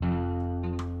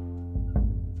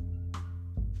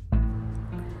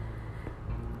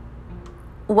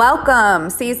Welcome,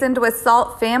 Seasoned with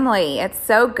Salt family. It's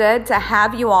so good to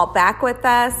have you all back with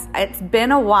us. It's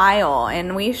been a while,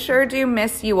 and we sure do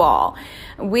miss you all.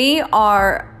 We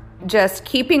are just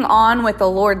keeping on with the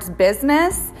Lord's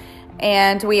business,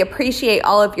 and we appreciate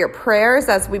all of your prayers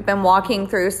as we've been walking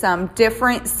through some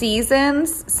different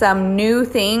seasons, some new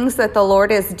things that the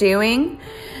Lord is doing.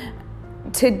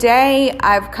 Today,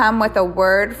 I've come with a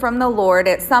word from the Lord.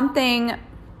 It's something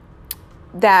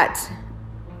that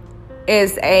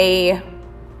is a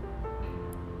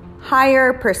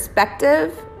higher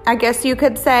perspective, I guess you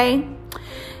could say.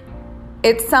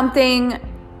 It's something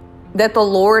that the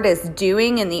Lord is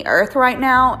doing in the earth right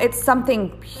now. It's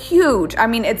something huge. I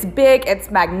mean, it's big,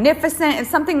 it's magnificent. It's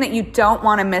something that you don't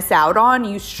want to miss out on.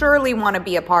 You surely want to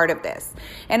be a part of this.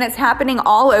 And it's happening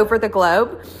all over the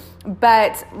globe.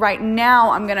 But right now,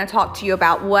 I'm going to talk to you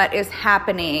about what is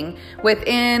happening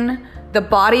within the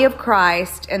body of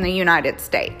Christ in the United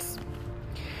States.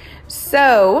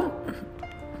 So,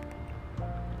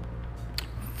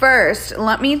 first,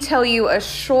 let me tell you a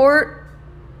short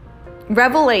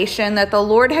revelation that the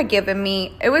Lord had given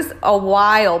me. It was a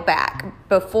while back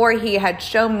before He had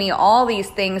shown me all these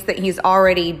things that He's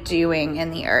already doing in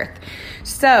the earth.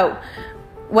 So,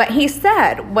 what He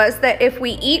said was that if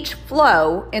we each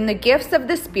flow in the gifts of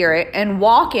the Spirit and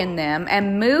walk in them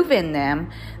and move in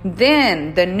them,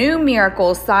 then the new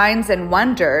miracles, signs, and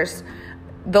wonders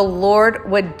the Lord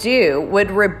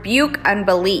would rebuke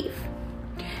unbelief.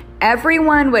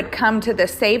 Everyone would come to the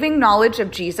saving knowledge of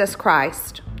Jesus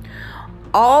Christ.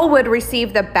 All would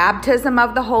receive the baptism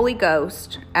of the Holy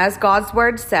Ghost. As God's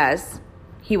word says,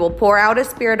 He will pour out His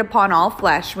Spirit upon all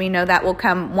flesh. We know that will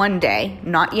come one day,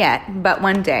 not yet, but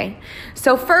one day.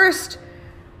 So first,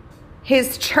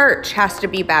 His church has to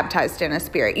be baptized in His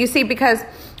Spirit. You see, because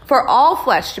for all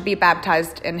flesh to be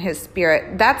baptized in His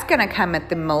Spirit, that's going to come at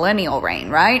the millennial reign,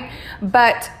 right?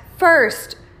 But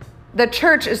first, the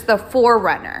church is the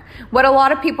forerunner. What a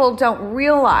lot of people don't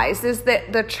realize is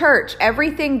that the church,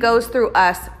 everything goes through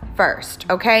us first,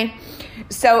 okay?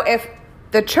 So if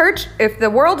the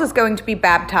world is going to be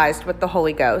baptized with the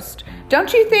Holy Ghost,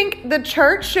 don't you think the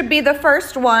church should be the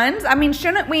first ones? I mean,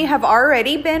 shouldn't we have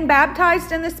already been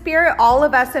baptized in the Spirit, all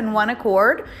of us in one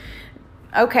accord?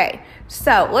 Okay,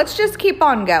 so let's just keep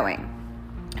on going,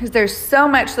 because there's so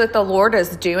much that the Lord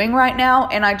is doing right now,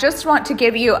 and I just want to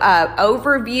give you an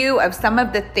overview of some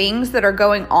of the things that are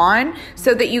going on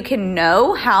so that you can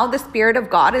know how the Spirit of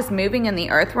God is moving in the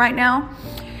earth right now,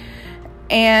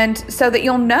 and so that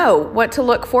you'll know what to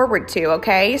look forward to,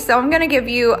 okay? So I'm going to give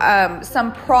you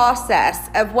some process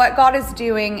of what God is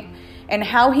doing and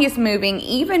how He's moving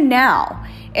even now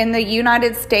in the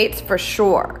United States for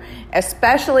sure,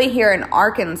 especially here in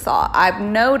Arkansas. I've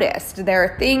noticed there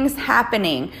are things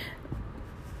happening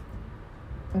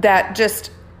that just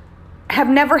have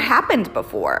never happened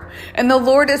before. And the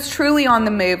Lord is truly on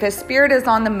the move. His Spirit is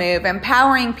on the move,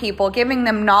 empowering people, giving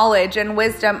them knowledge and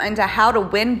wisdom into how to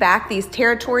win back these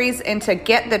territories and to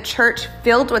get the church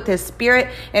filled with His Spirit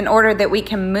in order that we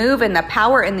can move in the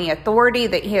power and the authority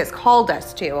that He has called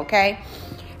us to, okay?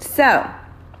 So,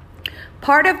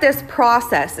 part of this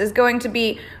process is going to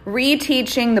be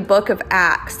reteaching the book of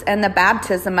Acts and the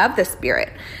baptism of the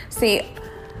Spirit. See,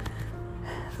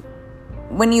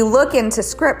 when you look into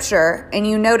Scripture and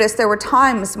you notice there were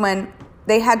times when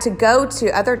they had to go to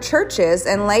other churches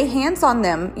and lay hands on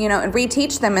them, and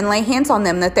reteach them and lay hands on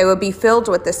them that they would be filled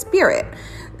with the Spirit.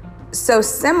 So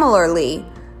similarly,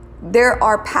 there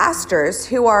are pastors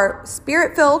who are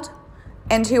Spirit-filled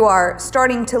and who are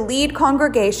starting to lead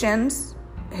congregations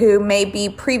who maybe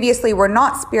previously were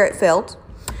not Spirit-filled,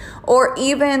 or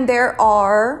even there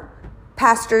are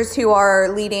pastors who are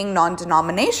leading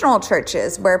non-denominational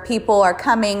churches where people are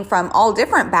coming from all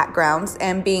different backgrounds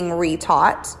and being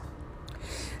retaught.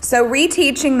 So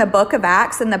reteaching the book of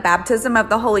Acts and the baptism of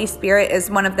the Holy Spirit is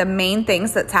one of the main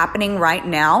things that's happening right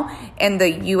now in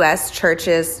the U.S.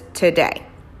 churches today.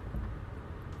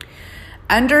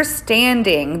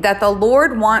 Understanding that the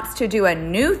Lord wants to do a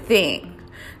new thing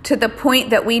to the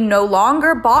point that we no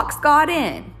longer box God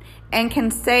in and can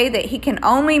say that He can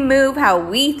only move how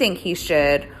we think He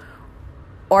should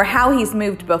or how He's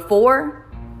moved before.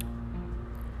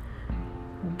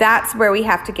 That's where we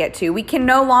have to get to. We can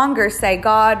no longer say,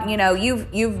 God,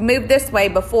 you've moved this way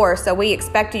before, so we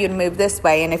expect you to move this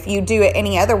way. And if you do it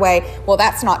any other way, well,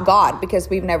 that's not God because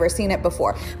we've never seen it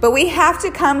before. But we have to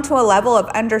come to a level of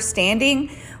understanding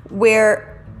where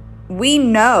we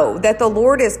know that the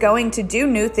Lord is going to do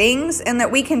new things and that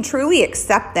we can truly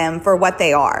accept them for what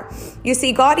they are. You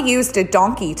see, God used a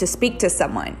donkey to speak to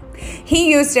someone. He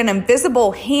used an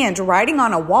invisible hand writing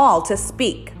on a wall to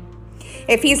speak.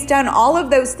 if he's done all of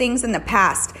those things in the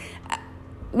past,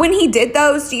 when he did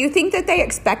those, do you think that they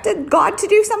expected God to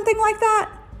do something like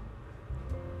that?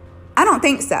 I don't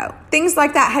think so. Things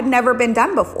like that had never been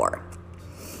done before.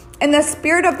 And the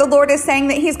Spirit of the Lord is saying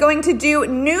that he's going to do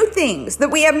new things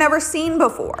that we have never seen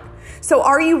before. So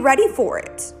are you ready for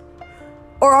it?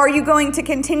 Or are you going to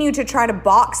continue to try to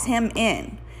box him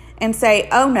in and say,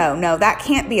 oh, no, that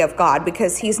can't be of God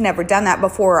because he's never done that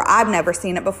before, or I've never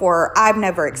seen it before, or I've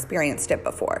never experienced it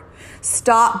before.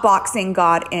 Stop boxing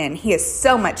God in. He is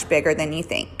so much bigger than you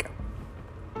think.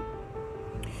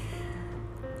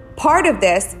 Part of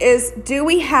this is, do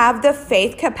we have the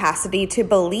faith capacity to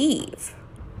believe?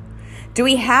 Do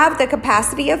we have the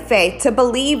capacity of faith to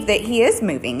believe that he is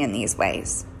moving in these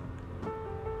ways?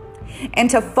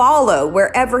 And to follow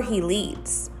wherever he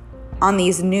leads on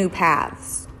these new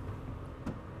paths?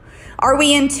 Are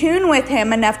we in tune with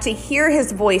him enough to hear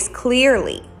his voice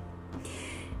clearly?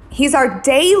 He's our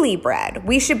daily bread.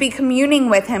 We should be communing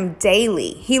with him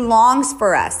daily. He longs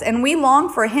for us, and we long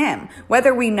for him,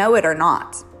 whether we know it or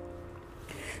not.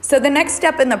 So the next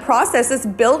step in the process is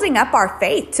building up our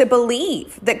faith to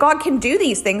believe that God can do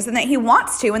these things and that he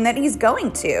wants to and that he's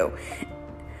going to.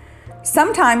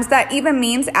 Sometimes that even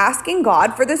means asking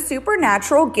God for the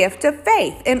supernatural gift of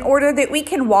faith in order that we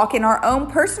can walk in our own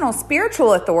personal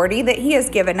spiritual authority that he has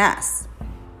given us.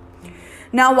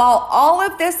 Now, while all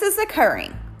of this is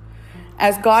occurring,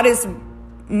 as God is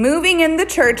moving in the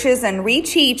churches and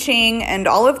reteaching and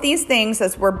all of these things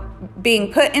as we're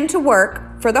being put into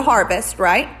work for the harvest,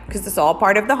 right? Because it's all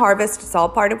part of the harvest. It's all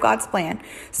part of God's plan.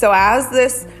 So as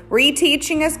this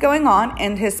reteaching is going on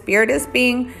and his Spirit is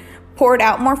being poured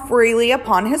out more freely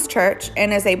upon his church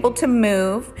and is able to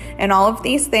move and all of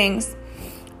these things,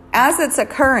 as it's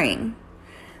occurring,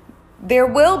 there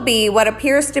will be what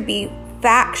appears to be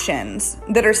factions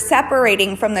that are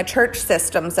separating from the church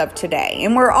systems of today.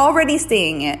 And we're already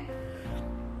seeing it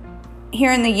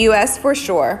here in the U.S. for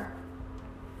sure.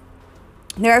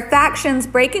 There are factions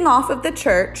breaking off of the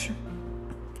church.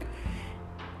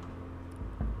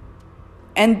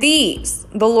 And these,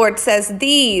 the Lord says,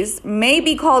 these may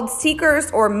be called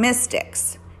seekers or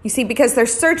mystics. You see, because they're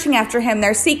searching after him,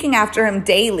 they're seeking after him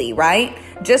daily, right?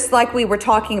 Just like we were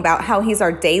talking about how he's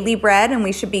our daily bread and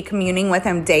we should be communing with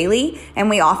him daily, and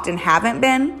we often haven't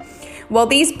been. Well,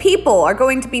 these people are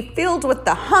going to be filled with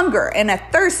the hunger and a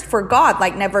thirst for God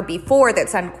like never before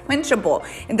that's unquenchable,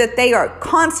 and that they are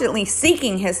constantly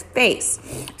seeking his face.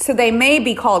 So they may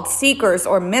be called seekers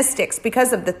or mystics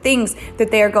because of the things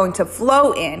that they are going to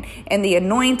flow in and the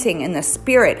anointing and the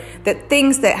Spirit, that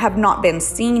things that have not been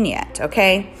seen yet,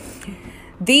 okay?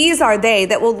 These are they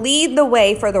that will lead the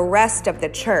way for the rest of the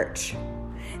church.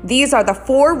 These are the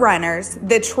forerunners,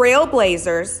 the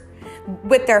trailblazers,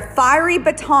 with their fiery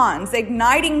batons,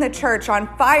 igniting the church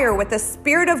on fire with the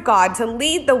Spirit of God to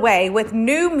lead the way with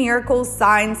new miracles,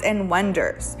 signs, and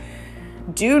wonders.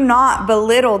 Do not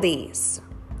belittle these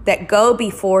that go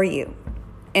before you.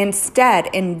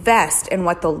 Instead, invest in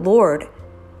what the Lord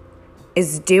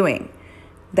is doing,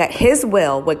 that his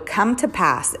will would come to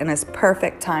pass in his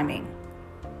perfect timing.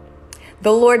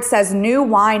 The Lord says new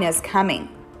wine is coming,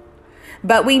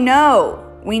 but we know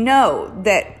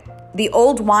that the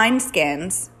old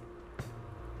wineskins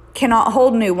cannot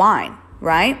hold new wine,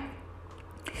 right?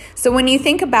 So when you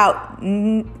think about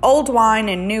old wine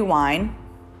and new wine,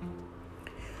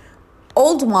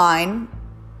 old wine,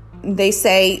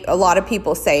 a lot of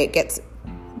people say it gets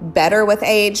better with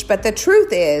age, but the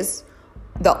truth is,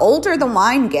 the older the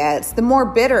wine gets, the more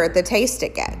bitter the taste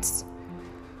it gets.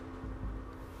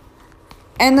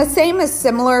 And the same is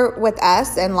similar with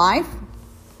us in life.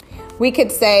 We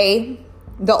could say,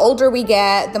 the older we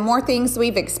get, the more things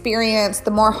we've experienced,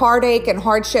 the more heartache and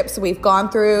hardships we've gone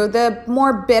through, the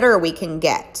more bitter we can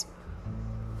get.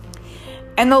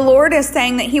 And the Lord is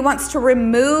saying that he wants to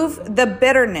remove the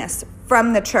bitterness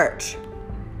from the church.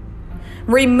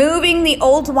 Removing the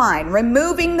old wine,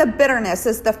 removing the bitterness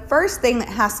is the first thing that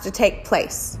has to take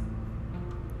place.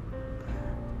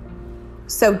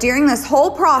 So during this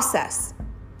whole process,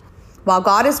 while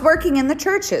God is working in the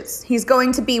churches, he's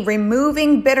going to be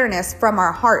removing bitterness from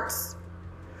our hearts,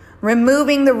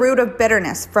 removing the root of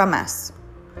bitterness from us,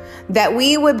 that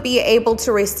we would be able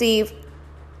to receive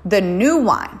the new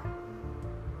wine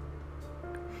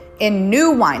in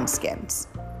new wineskins.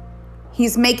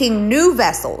 He's making new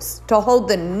vessels to hold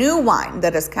the new wine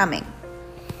that is coming.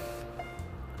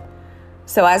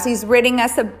 So as he's ridding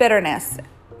us of bitterness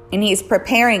and he's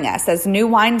preparing us as new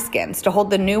wineskins to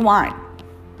hold the new wine,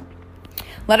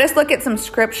 let us look at some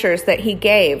scriptures that he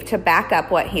gave to back up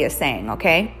what he is saying,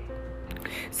 okay?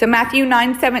 So Matthew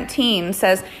 9:17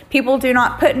 says, people do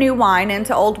not put new wine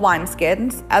into old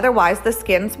wineskins, otherwise the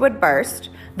skins would burst,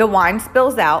 the wine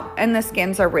spills out, and the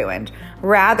skins are ruined.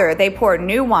 Rather, they pour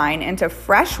new wine into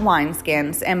fresh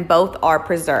wineskins, and both are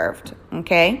preserved.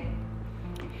 Okay?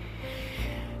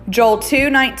 Joel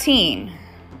 2:19.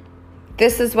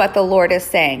 This is what the Lord is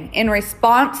saying. In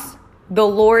response, the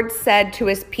Lord said to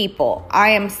his people,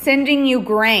 I am sending you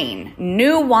grain,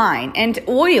 new wine, and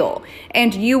oil,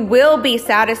 and you will be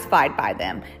satisfied by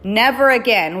them. Never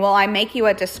again will I make you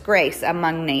a disgrace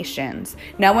among nations.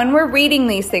 Now, when we're reading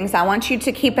these things, I want you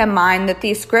to keep in mind that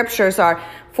these scriptures are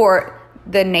for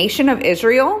the nation of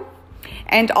Israel,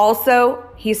 and also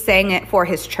he's saying it for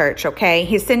his church, okay?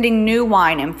 He's sending new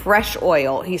wine and fresh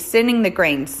oil. He's sending the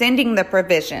grain, sending the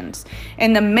provisions.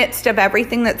 In the midst of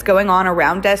everything that's going on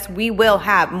around us, we will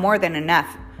have more than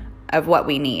enough of what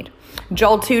we need.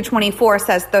 Joel 2:24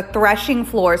 says, the threshing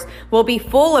floors will be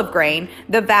full of grain,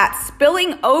 the vats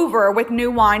spilling over with new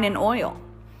wine and oil.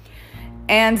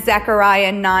 And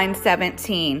Zechariah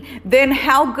 9:17. Then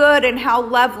how good and how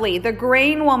lovely the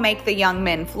grain will make the young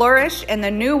men flourish, and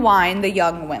the new wine the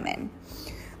young women.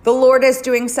 The Lord is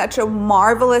doing such a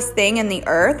marvelous thing in the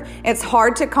earth. It's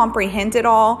hard to comprehend it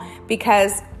all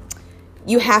because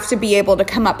you have to be able to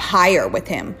come up higher with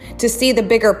him to see the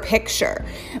bigger picture.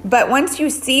 But once you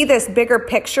see this bigger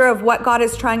picture of what God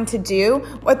is trying to do,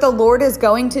 what the Lord is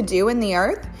going to do in the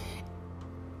earth,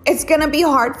 it's going to be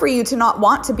hard for you to not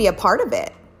want to be a part of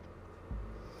it.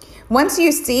 Once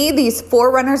you see these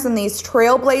forerunners and these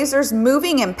trailblazers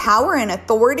moving in power and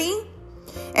authority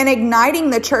and igniting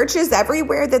the churches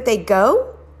everywhere that they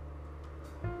go,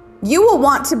 you will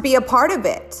want to be a part of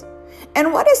it.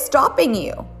 And what is stopping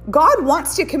you? God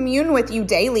wants to commune with you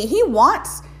daily. He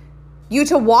wants you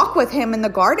to walk with him in the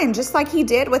garden, just like he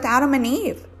did with Adam and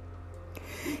Eve.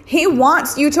 He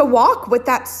wants you to walk with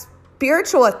that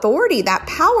spiritual authority, that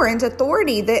power and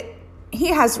authority that he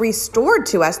has restored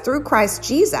to us through Christ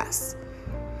Jesus.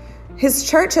 His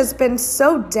church has been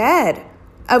so dead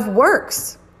of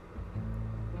works,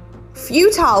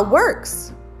 futile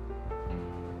works.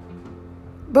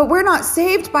 But we're not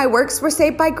saved by works. We're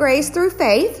saved by grace through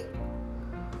faith.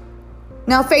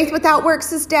 Now, faith without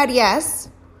works is dead, yes.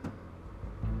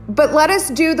 But let us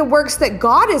do the works that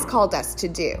God has called us to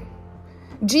do.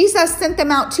 Jesus sent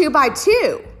them out 2 by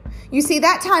 2. You see,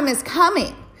 that time is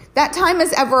coming. That time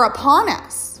is ever upon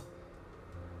us.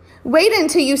 Wait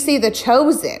until you see The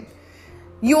Chosen.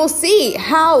 You will see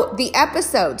how the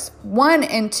episodes 1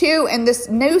 and 2 and this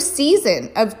new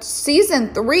season of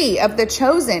season 3 of The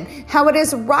Chosen, how it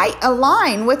is right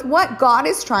aligned with what God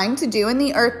is trying to do in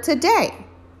the earth today.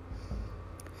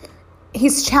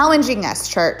 He's challenging us,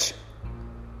 church.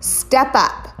 Step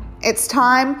up. It's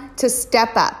time to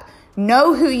step up.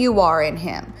 Know who you are in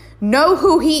him. Know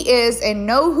who he is and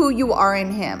know who you are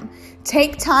in him.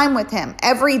 Take time with him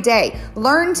every day.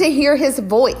 Learn to hear his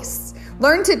voice.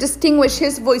 Learn to distinguish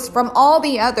his voice from all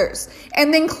the others.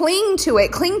 And then cling to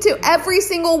it. Cling to every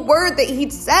single word that he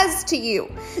says to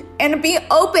you. And be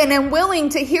open and willing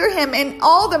to hear him in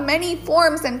all the many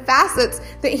forms and facets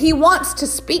that he wants to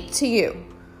speak to you.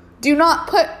 Do not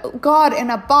put God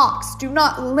in a box. Do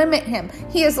not limit him.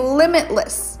 He is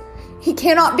limitless. He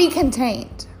cannot be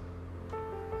contained.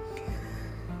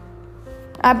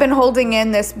 I've been holding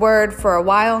in this word for a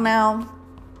while now.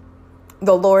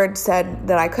 The Lord said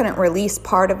that I couldn't release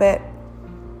part of it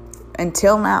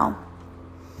until now.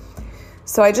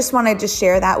 So I just wanted to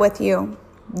share that with you.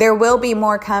 There will be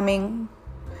more coming.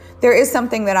 There is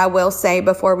something that I will say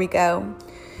before we go.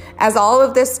 As all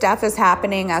of this stuff is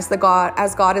happening, as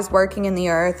God is working in the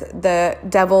earth, the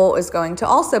devil is going to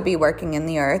also be working in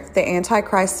the earth. The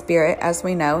Antichrist spirit, as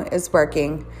we know, is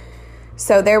working.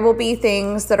 So there will be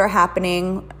things that are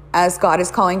happening as God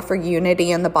is calling for unity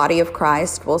in the body of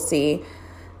Christ. We'll see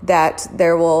that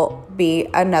there will be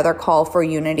another call for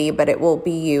unity, but it will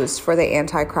be used for the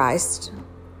Antichrist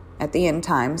at the end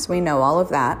times. We know all of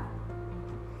that.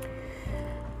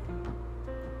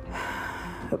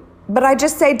 But I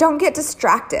just say, don't get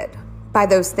distracted by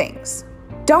those things.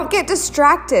 Don't get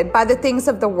distracted by the things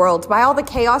of the world, by all the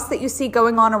chaos that you see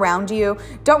going on around you.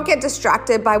 Don't get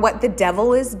distracted by what the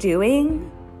devil is doing.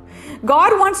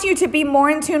 God wants you to be more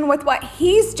in tune with what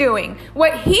he's doing,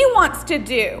 what he wants to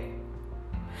do.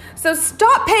 So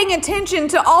stop paying attention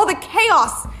to all the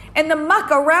chaos and the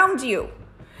muck around you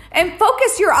and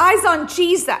focus your eyes on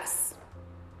Jesus.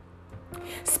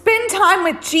 Spend time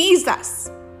with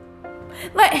Jesus.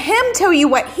 Let him tell you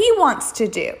what he wants to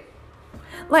do.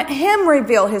 Let him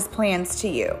reveal his plans to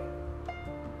you.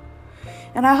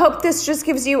 And I hope this just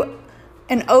gives you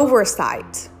an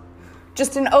oversight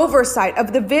just an oversight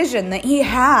of the vision that he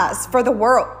has for the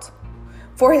world,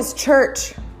 for his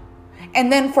church,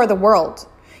 and then for the world.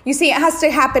 You see, it has to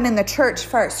happen in the church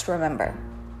first, remember.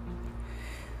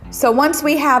 So once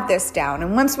we have this down,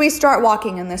 and once we start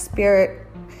walking in the Spirit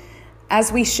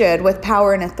as we should, with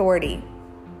power and authority,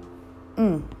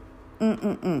 the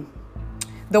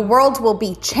world will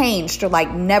be changed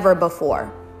like never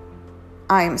before.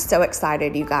 I am so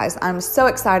excited, you guys. I'm so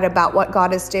excited about what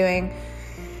God is doing.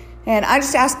 And I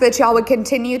just ask that y'all would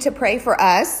continue to pray for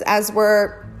us as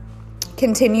we're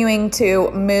continuing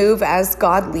to move as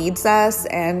God leads us,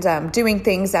 and doing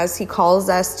things as he calls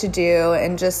us to do.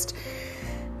 And just,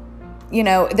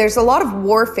 there's a lot of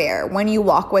warfare when you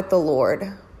walk with the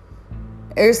Lord.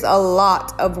 There's a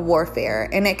lot of warfare,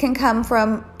 and it can come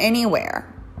from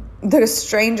anywhere. The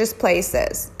strangest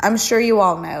places. I'm sure you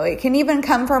all know. It can even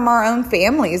come from our own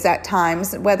families at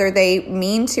times, whether they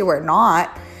mean to or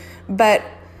not. But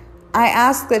I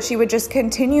ask that you would just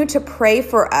continue to pray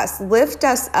for us. Lift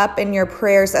us up in your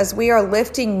prayers as we are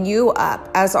lifting you up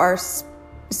as our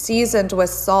Seasoned with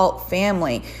Salt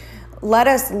family. Let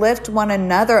us lift one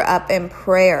another up in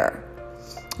prayer,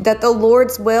 that the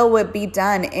Lord's will would be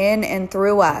done in and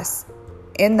through us,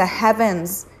 in the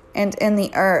heavens and in the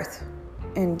earth.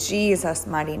 In Jesus'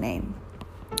 mighty name.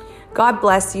 God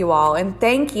bless you all, and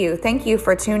thank you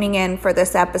for tuning in for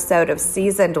this episode of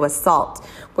Seasoned with Salt,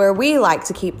 where we like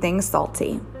to keep things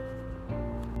salty.